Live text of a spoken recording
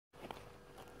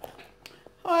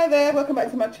Hi there, welcome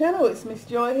back to my channel. It's Miss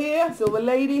Joy here, Silver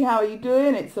Lady. How are you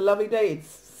doing? It's a lovely day. It's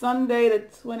Sunday the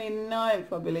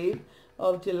 29th, I believe,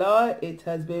 of July. It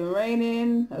has been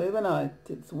raining overnight.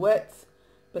 It's wet,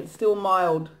 but still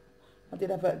mild. I did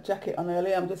have a jacket on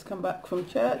earlier. I'm just come back from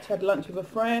church, had lunch with a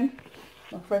friend,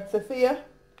 my friend Sophia.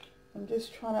 I'm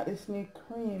just trying out this new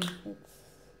cream. It's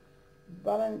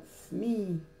Balance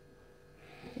Me.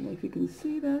 I don't know if you can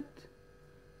see that.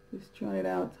 Just trying it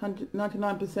out.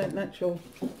 99% natural.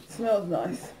 Smells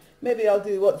nice. Maybe I'll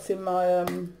do what's in my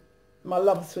my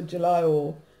loves for July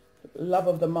or love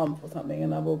of the month or something,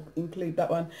 and I will include that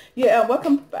one. Yeah,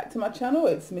 welcome back to my channel.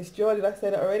 It's Miss Joy. Did I say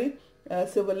that already?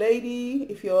 Silver Lady.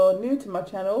 If you're new to my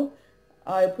channel,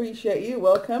 I appreciate you.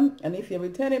 Welcome. And if you're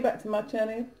returning back to my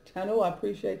channel, I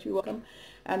appreciate you. Welcome.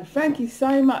 And thank you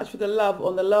so much for the love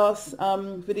on the last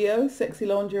video, Sexy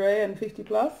Lingerie and 50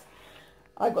 plus.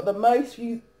 I got the most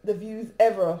views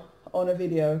ever on a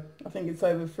video. I think it's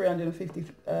over 350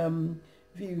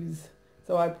 views.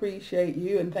 So I appreciate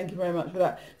you and thank you very much for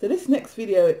that. So this next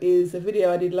video is a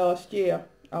video I did last year.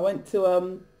 I went to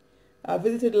I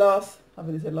visited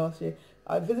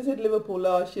Liverpool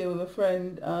last year with a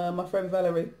friend, my friend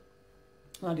Valerie.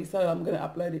 And I decided I'm going to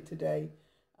upload it today.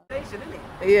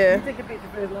 Yeah. You take a picture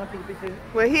first, and I'll take a picture.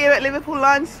 We're here at Liverpool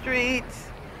Line Street.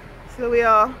 So we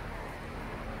are.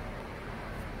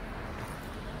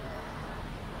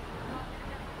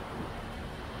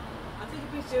 I'll take a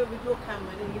picture with your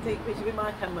camera, and then you can take a picture with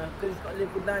my camera because it's got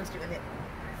Liverpool Line Street in it.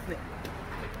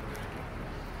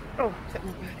 Oh, check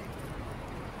my bag.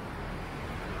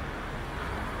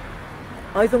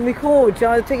 Oh, it's on record.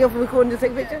 Shall I take it off record and just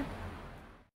take a picture?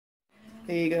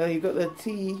 There you go. You've got the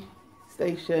tea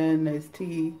station. There's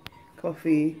tea,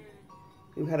 coffee.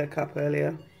 We had a cup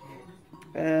earlier.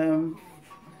 Then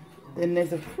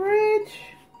there's a fridge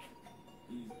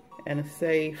and a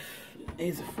safe.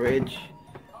 Here's a fridge.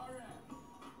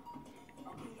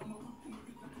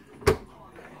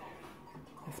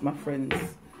 That's my friend's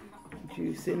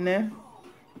juice in there.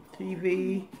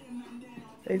 TV.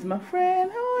 There's my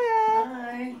friend. How are ya?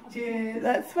 Hi, cheers.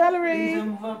 That's Valerie.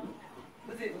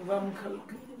 Was it rum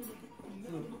coke?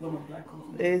 Rum and black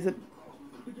coffee. This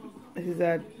is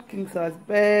our king size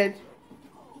bed.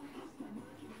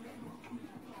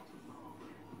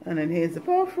 And then here's the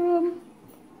bathroom.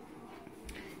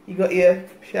 You got your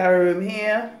shower room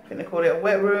here. I'm gonna call it a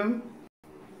wet room.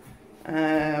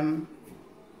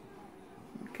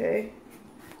 Okay.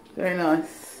 Very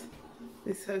nice.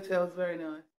 This hotel is very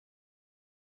nice.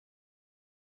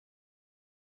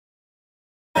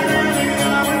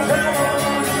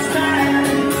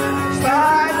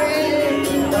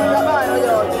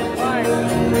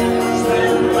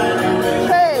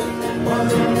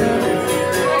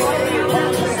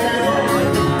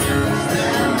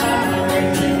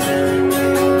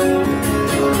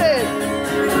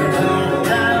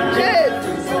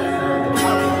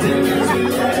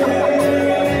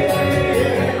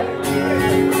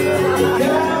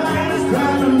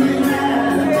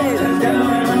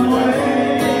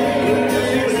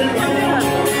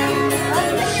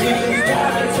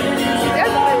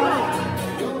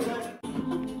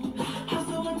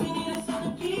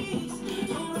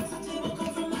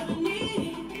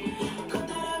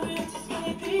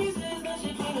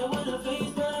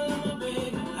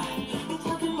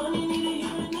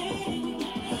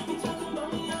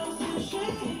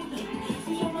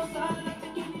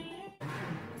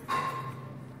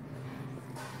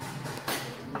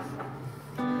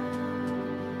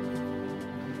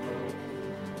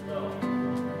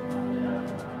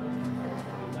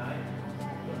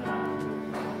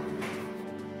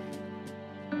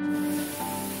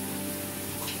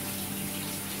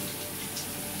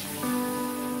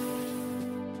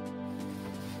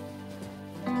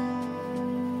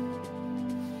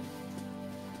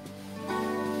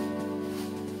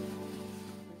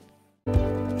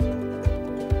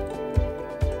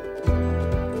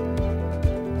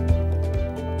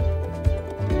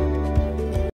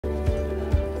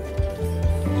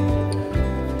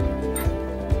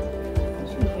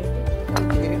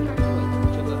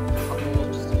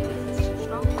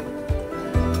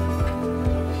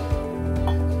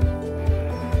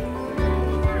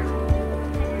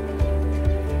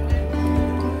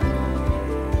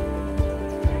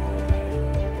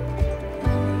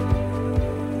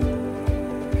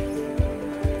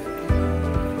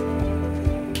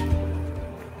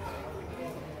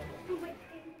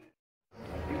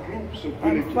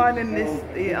 I'm finding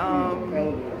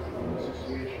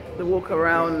the walk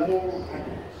around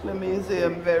the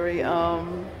museum very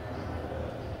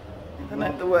don't know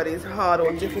if the word is hard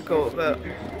or difficult, but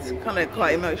it's kind of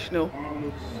quite emotional.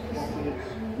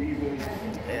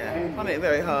 Yeah, I find it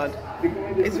very hard.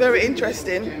 It's very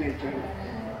interesting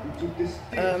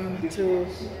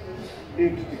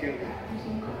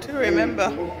to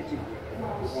remember.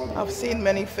 I've seen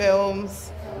many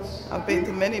films, I've been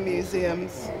to many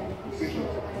museums,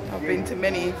 I've been to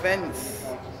many events,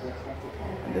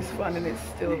 and just finding it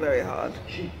still very hard.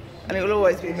 And it will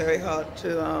always be very hard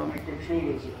to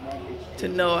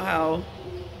know how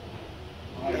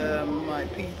my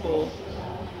people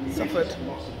suffered.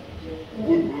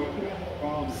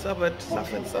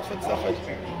 I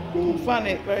find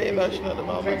it very emotional at the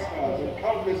moment.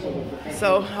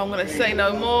 So I'm going to say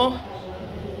no more,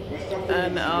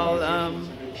 and I'll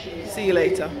see you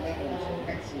later.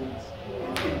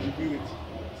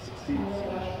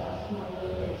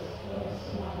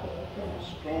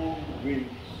 Strong wind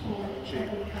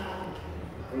change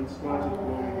and started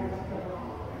blowing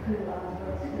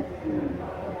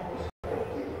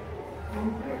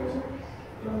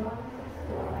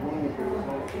one of the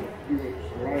results of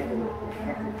Europe's arrival in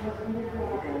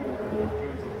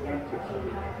Africa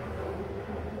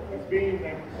has been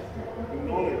that the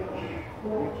knowledge of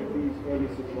each of these early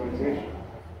civilizations